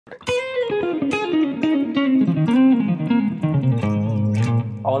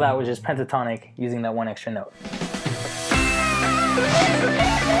All that was just pentatonic using that one extra note.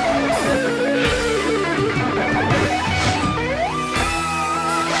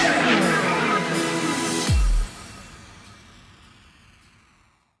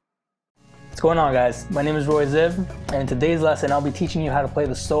 What's going on, guys? My name is RoyZiv, and in today's lesson I'll be teaching you how to play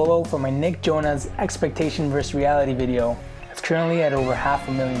the solo for my Nick Jonas Expectation vs. Reality video that's currently at over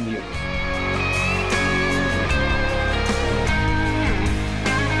 500,000 views.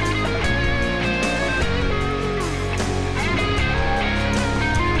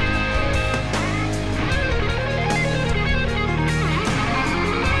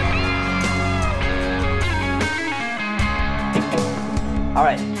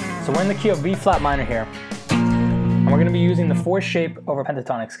 Alright, so we're in the key of B flat minor here, and we're going to be using the fourth shape of our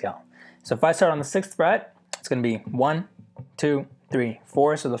pentatonic scale. So if I start on the 6th fret, it's going to be 1, 2, 3,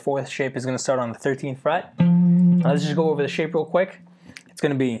 4, so the fourth shape is going to start on the 13th fret. Now let's just go over the shape real quick. It's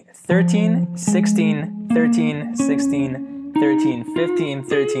going to be 13, 16, 13, 16, 13, 15,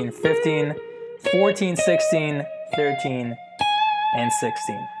 13, 15, 14, 16, 13, and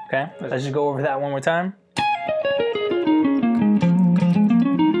 16. Okay, let's just go over that one more time.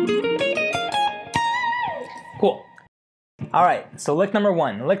 Cool. All right, so lick number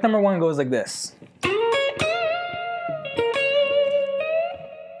one. Lick number one goes like this.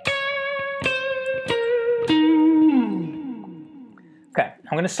 Okay,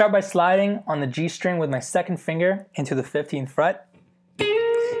 I'm going to start by sliding on the G string with my second finger into the 15th fret.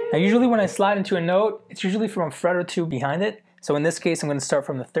 Now usually when I slide into a note, it's usually from a fret or two behind it. So in this case, I'm going to start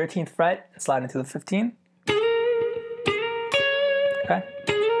from the 13th fret and slide into the 15th. Okay.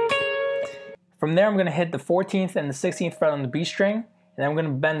 From there, I'm going to hit the 14th and the 16th fret on the B string, and then I'm going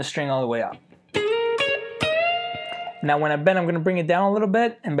to bend the string all the way up. Now when I bend, I'm going to bring it down a little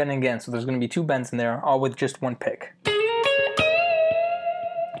bit and bend again. So there's going to be two bends in there, all with just one pick.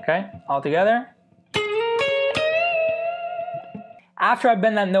 Okay, all together. After I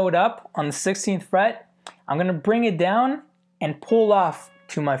bend that note up on the 16th fret, I'm going to bring it down and pull off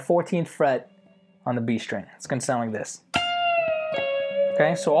to my 14th fret on the B string. It's going to sound like this.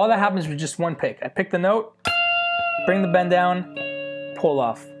 Okay, so all that happens with just one pick. I pick the note, bring the bend down, pull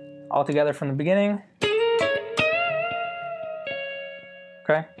off. All together from the beginning.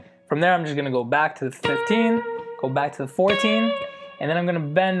 Okay, from there I'm just going to go back to the 15, go back to the 14, and then I'm going to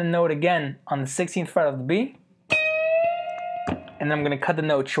bend the note again on the 16th fret of the B, and then I'm going to cut the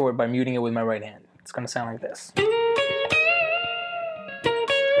note short by muting it with my right hand. It's going to sound like this.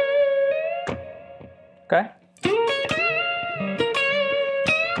 Okay.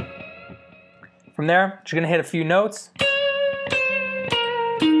 From there, just going to hit a few notes.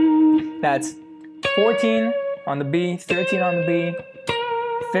 That's 14 on the B, 13 on the B,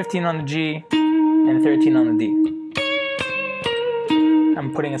 15 on the G, and 13 on the D.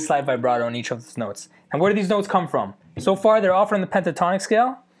 I'm putting a slight vibrato on each of those notes. And where do these notes come from? So far, they're all from the pentatonic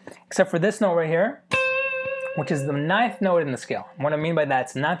scale, except for this note right here, which is the 9th note in the scale. And what I mean by that,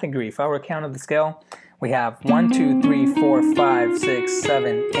 it's 9th degree. If I were to count of the scale, we have 1, 2, 3, 4, 5, 6,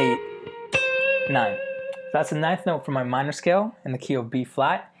 7, 8, 9. That's the 9th note for my minor scale in the key of B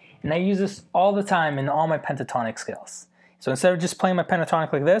flat, and I use this all the time in all my pentatonic scales. So instead of just playing my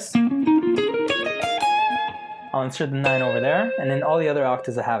pentatonic like this, I'll insert the 9 over there, and then all the other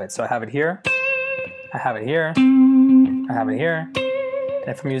octaves I have it. So I have it here, I have it here, I have it here, and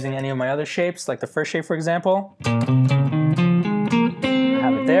if I'm using any of my other shapes, like the first shape for example, I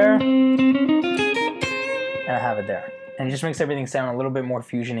have it there, and I have it there. And it just makes everything sound a little bit more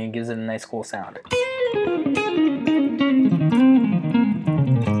fusion-y and gives it a nice cool sound.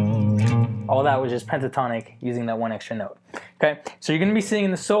 All that was just pentatonic using that one extra note. Okay, so you're going to be seeing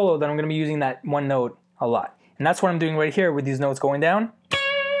in the solo that I'm going to be using that one note a lot. And that's what I'm doing right here with these notes going down.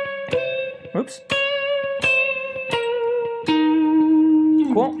 Oops.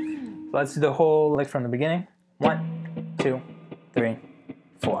 Cool. So let's do the whole lick from the beginning. 1, 2, 3,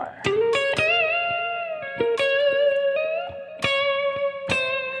 4.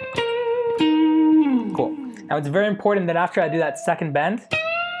 Cool. Now it's very important that after I do that second bend,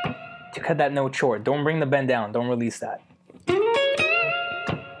 to cut that note short. Don't bring the bend down. Don't release that.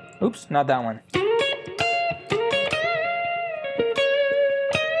 Oops, not that one.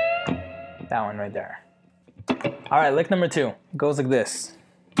 That one right there. All right, lick number 2. It goes like this.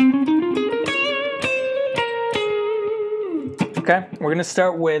 Okay, we're gonna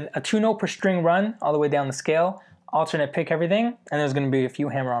start with a 2-note per string run all the way down the scale, alternate pick everything, and there's gonna be a few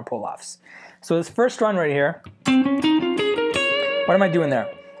hammer-on pull-offs. So this first run right here, what am I doing there?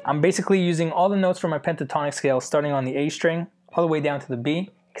 I'm basically using all the notes from my pentatonic scale, starting on the A string, all the way down to the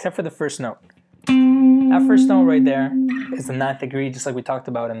B, except for the first note. That first note right there is the 9th degree, just like we talked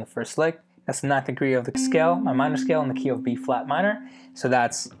about in the first lick. That's the 9th degree of the scale, my minor scale, in the key of B flat minor. So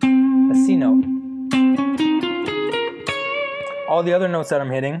that's the C note. All the other notes that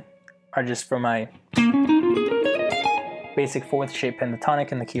I'm hitting are just for my basic 4th shape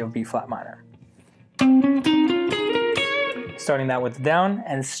pentatonic in the key of B flat minor. Starting that with the down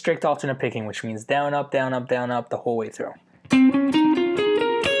and strict alternate picking, which means down, up, down, up, down, up the whole way through.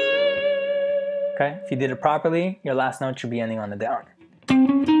 Okay, if you did it properly, your last note should be ending on the down.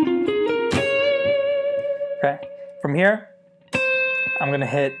 Okay, from here, I'm going to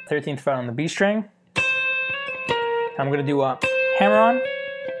hit 13th fret on the B string. I'm going to do a hammer on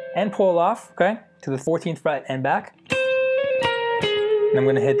and pull off, okay, to the 14th fret and back. And I'm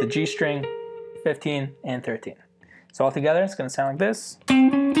going to hit the G string, 15 and 13. So all together, it's going to sound like this.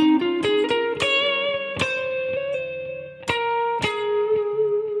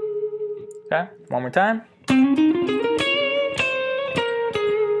 Okay, one more time.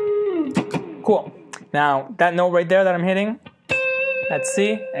 Cool. Now, that note right there that I'm hitting, that's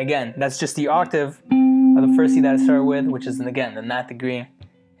C. Again, that's just the octave of the first C that I started with, which is, again, the 9th degree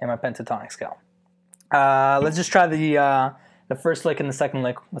in my pentatonic scale. Let's just try the first lick and the second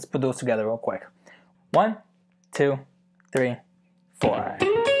lick. Let's put those together real quick. 1, 2, 3, 4.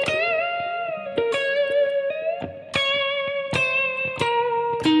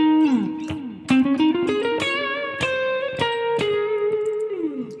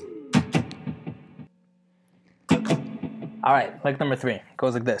 All right, lick number 3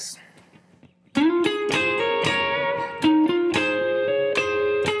 goes like this.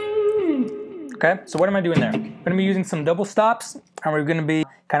 Okay, so what am I doing there? I'm going to be using some double stops, and we're going to be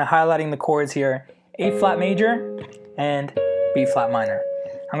kind of highlighting the chords here, A flat major and B flat minor.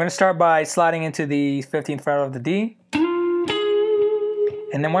 I'm going to start by sliding into the 15th fret of the D.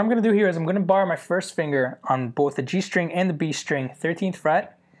 And then what I'm going to do here is I'm going to bar my first finger on both the G string and the B string, 13th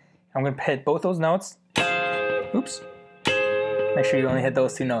fret. I'm going to hit both those notes. Oops. Make sure you only hit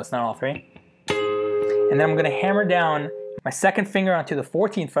those 2 notes, not all 3. And then I'm going to hammer down my second finger onto the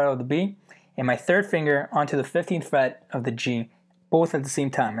 14th fret of the B and my third finger onto the 15th fret of the G, both at the same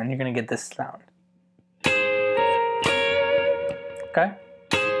time, and you're going to get this sound. Okay?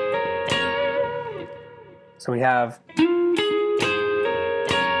 So we have,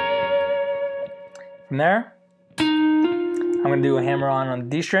 from there, I'm going to do a hammer on the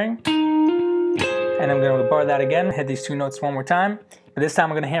D string, and I'm going to bar that again, hit these 2 notes one more time, but this time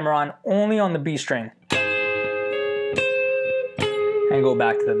I'm going to hammer on only on the B string, and go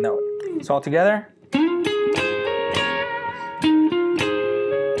back to the note. So all together.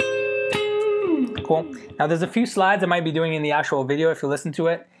 Cool. Now there's a few slides I might be doing in the actual video if you listen to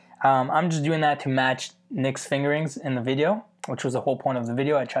it. I'm just doing that to match Nick's fingerings in the video, which was the whole point of the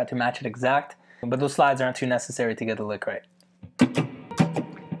video. I tried to match it exact, but those slides aren't too necessary to get the lick right.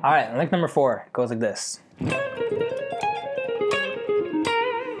 All right, lick number 4 goes like this.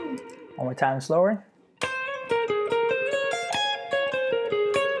 One more time slower.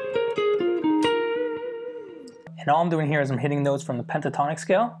 And all I'm doing here is I'm hitting notes from the pentatonic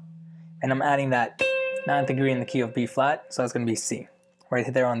scale, and I'm adding that 9th degree in the key of B flat, so that's going to be C, right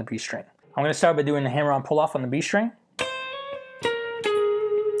there on the B string. I'm going to start by doing the hammer on pull off on the B string.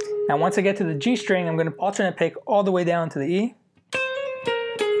 Now once I get to the G string, I'm going to alternate pick all the way down to the E.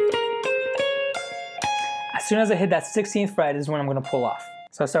 As soon as I hit that 16th fret is when I'm going to pull off.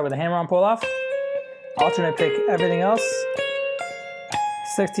 So I start with the hammer on pull off, alternate pick everything else,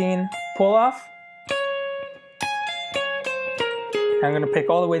 16, pull off. I'm going to pick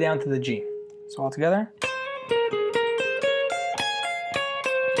all the way down to the G. So all together.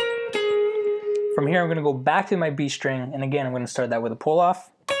 From here I'm going to go back to my B string, and again I'm going to start that with a pull off.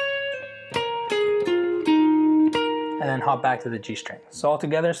 And then hop back to the G string. So all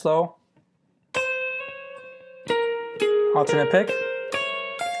together, slow. Alternate pick.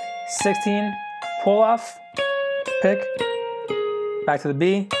 16, pull off, pick, back to the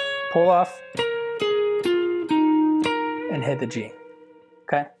B, pull off, and hit the G.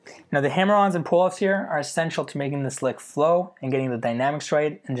 Okay. Now the hammer-ons and pull-offs here are essential to making this lick flow and getting the dynamics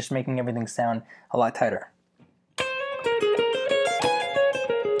right and just making everything sound a lot tighter.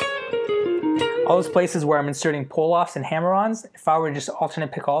 All those places where I'm inserting pull-offs and hammer-ons, if I were to just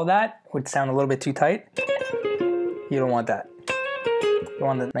alternate pick all of that, it would sound a little bit too tight. You don't want that. You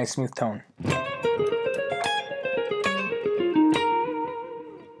want a nice smooth tone.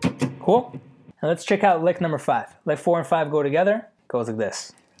 Cool. Now let's check out lick number 5. Lick 4 and 5 go together. Goes like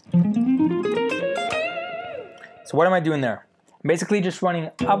this. So what am I doing there? I'm basically just running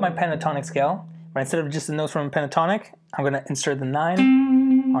up my pentatonic scale, but instead of just the notes from a pentatonic, I'm going to insert the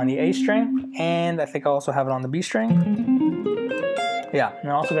 9 on the A string, and I think I also have it on the B string. Yeah, and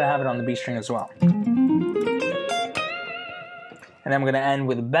I'm also going to have it on the B string as well. And then I'm going to end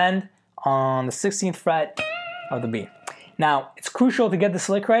with a bend on the 16th fret of the B. Now, it's crucial to get this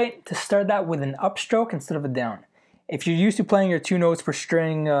lick right to start that with an upstroke instead of a down. If you're used to playing your 2 notes per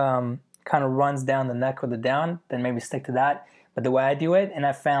string kind of runs down the neck with a down, then maybe stick to that. But the way I do it, and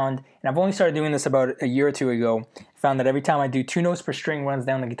I've found, and I've only started doing this about a year or 2 ago, I found that every time I do 2 notes per string runs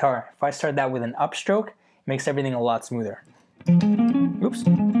down the guitar, if I start that with an upstroke, it makes everything a lot smoother. Oops.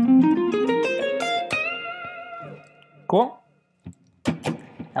 Cool.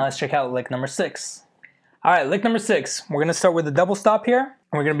 Now let's check out lick number 6. All right, lick number 6. We're gonna start with a double stop here,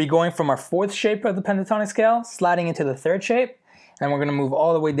 and we're gonna be going from our 4th shape of the pentatonic scale, sliding into the 3rd shape, and we're gonna move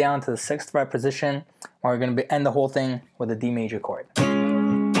all the way down to the 6th fret position, where we're gonna end the whole thing with a D major chord.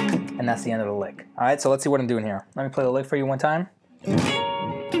 And that's the end of the lick. All right, so let's see what I'm doing here. Let me play the lick for you one time.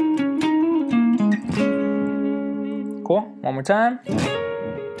 Cool, one more time.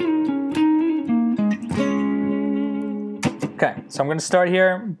 Okay, so I'm going to start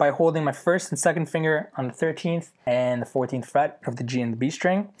here by holding my 1st and 2nd finger on the 13th and the 14th fret of the G and the B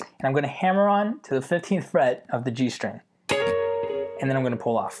string, and I'm going to hammer on to the 15th fret of the G string, and then I'm going to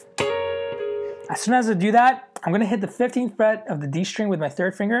pull off. As soon as I do that, I'm going to hit the 15th fret of the D string with my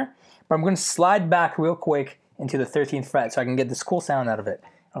 3rd finger, but I'm going to slide back real quick into the 13th fret so I can get this cool sound out of it.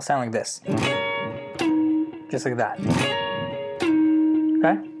 It'll sound like this. Just like that.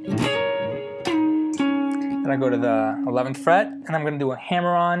 Okay? Then I go to the 11th fret, and I'm going to do a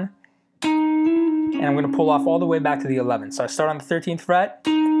hammer on, and I'm going to pull off all the way back to the 11th. So I start on the 13th fret,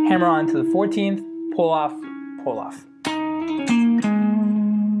 hammer on to the 14th, pull off, pull off.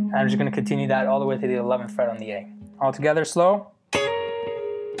 And I'm just going to continue that all the way to the 11th fret on the A. All together, slow.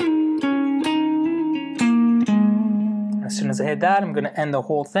 As soon as I hit that, I'm going to end the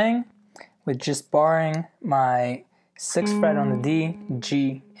whole thing with just barring my 6th fret on the D,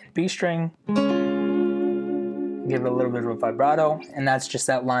 G, and B string. Give it a little bit of a vibrato, and that's just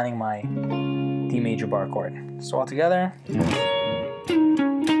outlining my D major bar chord. So all together.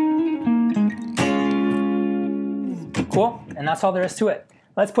 Cool, and that's all there is to it.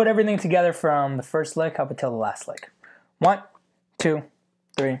 Let's put everything together from the first lick up until the last lick. 1, 2,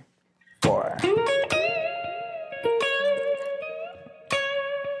 3, 4.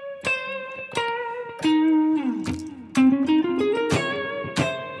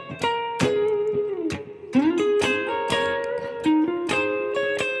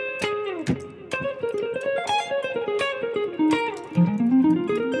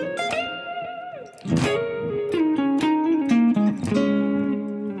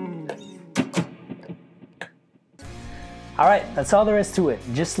 Alright, that's all there is to it.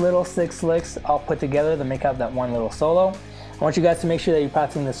 Just little 6 licks all put together to make up that one little solo. I want you guys to make sure that you're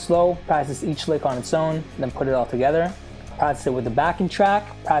practicing this slow, practice each lick on its own, then put it all together. Practice it with the backing track,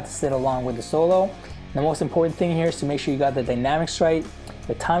 practice it along with the solo. And the most important thing here is to make sure you got the dynamics right,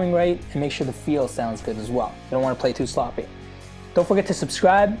 the timing right, and make sure the feel sounds good as well. You don't want to play too sloppy. Don't forget to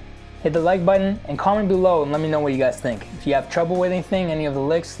subscribe, hit the like button, and comment below and let me know what you guys think. If you have trouble with anything, any of the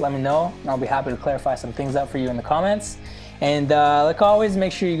licks, let me know, and I'll be happy to clarify some things out for you in the comments. And like always,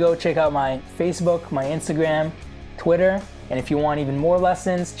 make sure you go check out my Facebook, my Instagram, Twitter, and if you want even more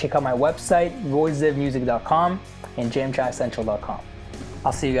lessons, check out my website, RoyZivMusic.com and JamTrackCentral.com.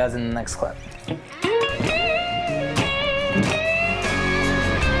 I'll see you guys in the next clip.